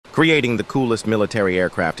creating the coolest military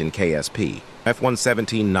aircraft in KSP,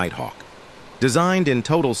 F-117 Nighthawk. Designed in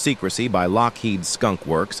total secrecy by Lockheed's Skunk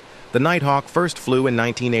Works, the Nighthawk first flew in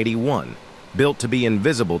 1981, built to be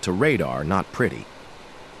invisible to radar, not pretty.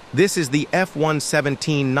 This is the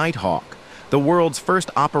F-117 Nighthawk, the world's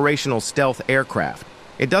first operational stealth aircraft.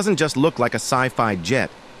 It doesn't just look like a sci-fi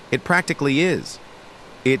jet, it practically is.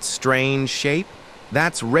 Its strange shape?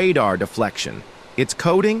 That's radar deflection. Its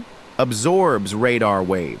coating absorbs radar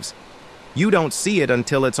waves. You don't see it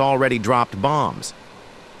until it's already dropped bombs.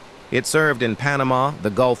 It served in Panama, the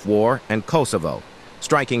Gulf War, and Kosovo,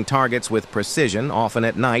 striking targets with precision, often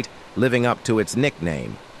at night, living up to its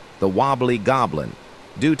nickname, the Wobbly Goblin.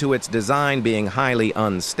 Due to its design being highly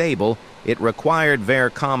unstable, it required very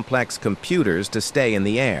complex computers to stay in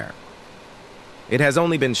the air. It has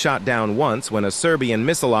only been shot down once when a Serbian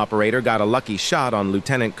missile operator got a lucky shot on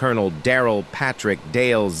Lieutenant Colonel Daryl Patrick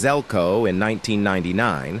Dale Zelko in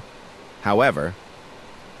 1999. However,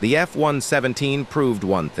 the F-117 proved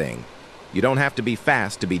one thing. You don't have to be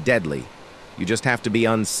fast to be deadly. You just have to be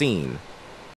unseen.